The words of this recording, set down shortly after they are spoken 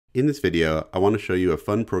In this video, I want to show you a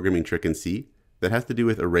fun programming trick in C that has to do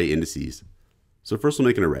with array indices. So first we'll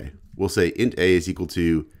make an array. We'll say int a is equal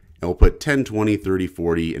to, and we'll put 10, 20, 30,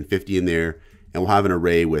 40, and 50 in there, and we'll have an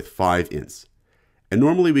array with 5 ints. And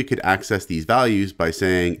normally we could access these values by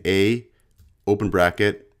saying a, open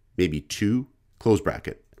bracket, maybe 2, close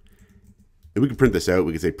bracket. And we could print this out.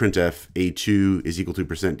 We could say printf a2 is equal to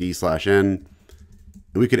 %d/n, and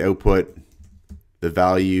we could output the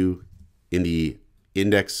value in the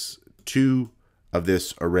index 2 of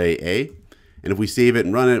this array A. And if we save it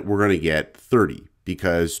and run it, we're going to get 30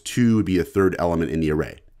 because 2 would be the third element in the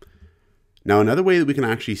array. Now, another way that we can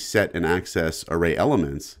actually set and access array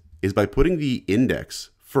elements is by putting the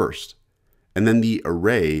index first and then the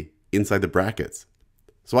array inside the brackets.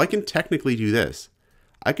 So I can technically do this.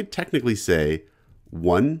 I could technically say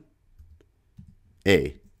 1A.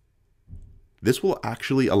 This will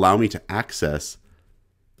actually allow me to access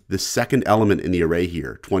the second element in the array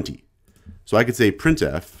here, 20. So I could say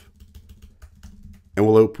printf, and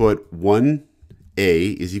we'll output 1a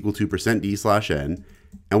is equal to %d/n,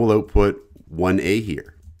 and we'll output 1a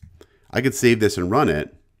here. I could save this and run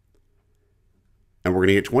it, and we're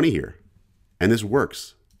gonna get 20 here. And this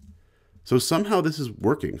works. So somehow this is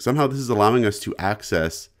working. Somehow this is allowing us to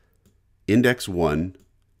access index 1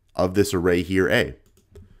 of this array here, A.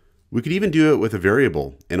 We could even do it with a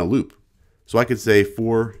variable in a loop. So I could say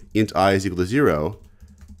for int I is equal to 0,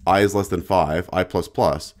 I is less than 5, I++,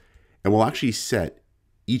 and we'll actually set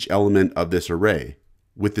each element of this array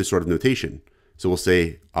with this sort of notation. So we'll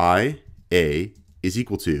say I, A is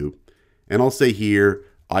equal to, and I'll say here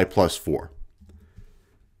I plus 4.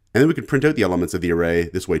 And then we could print out the elements of the array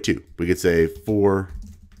this way too. We could say for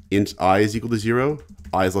int I is equal to 0,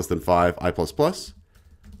 I is less than 5, I++.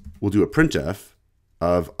 We'll do a printf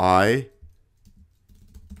of I,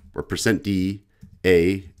 or %d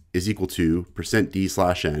a is equal to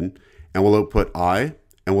 %d/n, and we'll output I,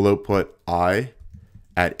 and we'll output I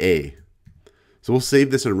at A. So we'll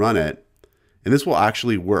save this and run it, and this will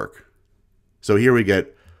actually work. So here we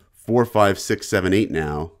get 4, 5, 6, 7, 8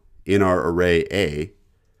 now in our array A,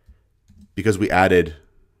 because we added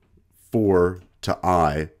 4 to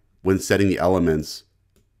I when setting the elements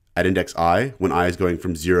at index I, when I is going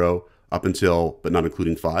from 0 up until, but not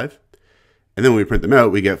including 5. And then when we print them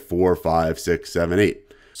out, we get 4, 5, 6, 7,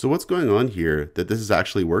 8. So what's going on here that this is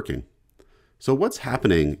actually working? So what's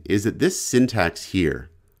happening is that this syntax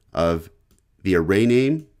here of the array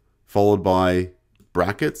name followed by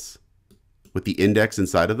brackets with the index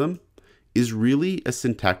inside of them is really a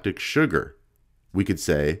syntactic sugar, we could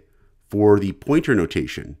say, for the pointer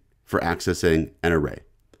notation for accessing an array.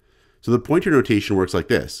 So the pointer notation works like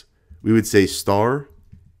this. We would say star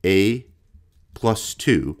a plus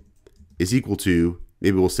 2 is equal to,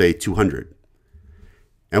 maybe we'll say 200.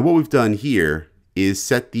 And what we've done here is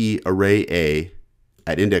set the array A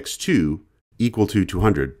at index 2 equal to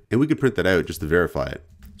 200. And we could print that out just to verify it.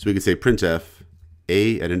 So we could say printf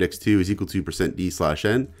A at index 2 is equal to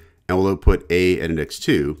 %d/n, and we'll output A at index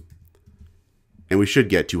 2, and we should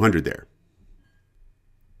get 200 there.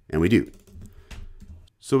 And we do.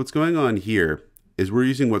 So what's going on here is we're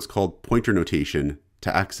using what's called pointer notation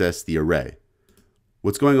to access the array.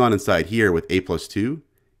 What's going on inside here with a plus 2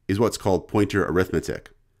 is what's called pointer arithmetic.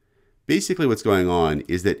 Basically what's going on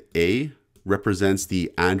is that A represents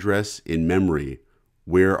the address in memory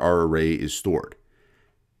where our array is stored.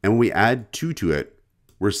 And when we add 2 to it,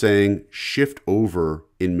 we're saying shift over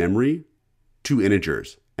in memory 2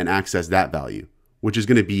 integers and access that value, which is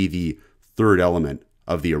going to be the third element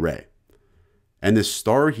of the array. And this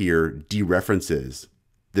star here dereferences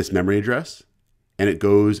this memory address, and it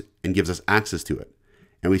goes and gives us access to it.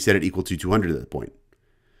 And we set it equal to 200 at that point.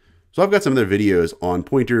 So I've got some other videos on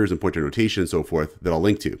pointers and pointer notation and so forth that I'll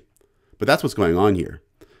link to. But that's what's going on here.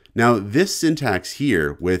 Now this syntax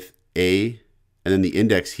here with A and then the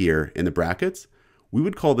index here in the brackets, we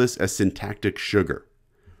would call this a syntactic sugar.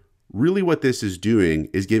 Really what this is doing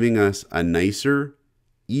is giving us a nicer,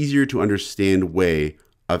 easier to understand way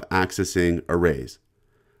of accessing arrays.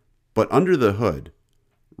 But under the hood,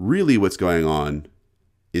 really what's going on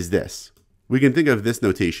is this. We can think of this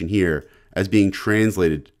notation here as being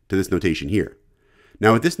translated to this notation here.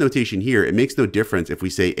 Now with this notation here, it makes no difference if we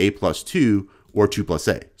say a plus 2 or 2 plus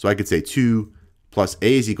a. So I could say 2 plus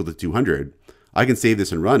a is equal to 200. I can save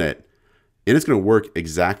this and run it, and it's going to work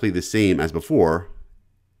exactly the same as before,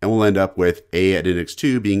 and we'll end up with a at index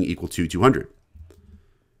 2 being equal to 200.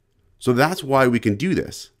 So that's why we can do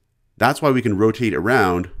this. That's why we can rotate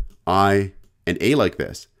around I and a like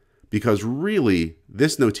this, because really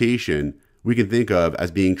this notation we can think of as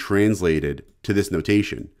being translated to this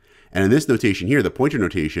notation. And in this notation here, the pointer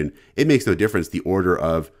notation, it makes no difference the order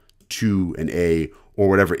of to an A or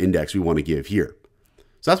whatever index we want to give here.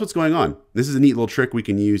 So that's what's going on. This is a neat little trick we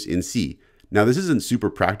can use in C. Now, this isn't super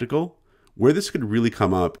practical. Where this could really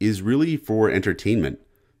come up is really for entertainment.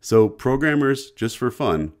 So programmers, just for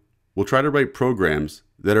fun, will try to write programs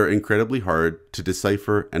that are incredibly hard to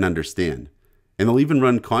decipher and understand. And they'll even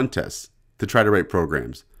run contests to try to write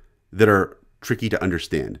programs that are tricky to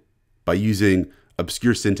understand by using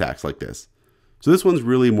obscure syntax like this. So this one's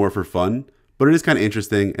really more for fun, but it is kind of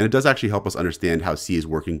interesting, and it does actually help us understand how C is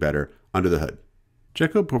working better under the hood.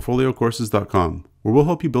 Check out portfoliocourses.com, where we'll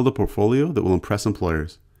help you build a portfolio that will impress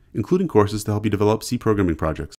employers, including courses to help you develop C programming projects.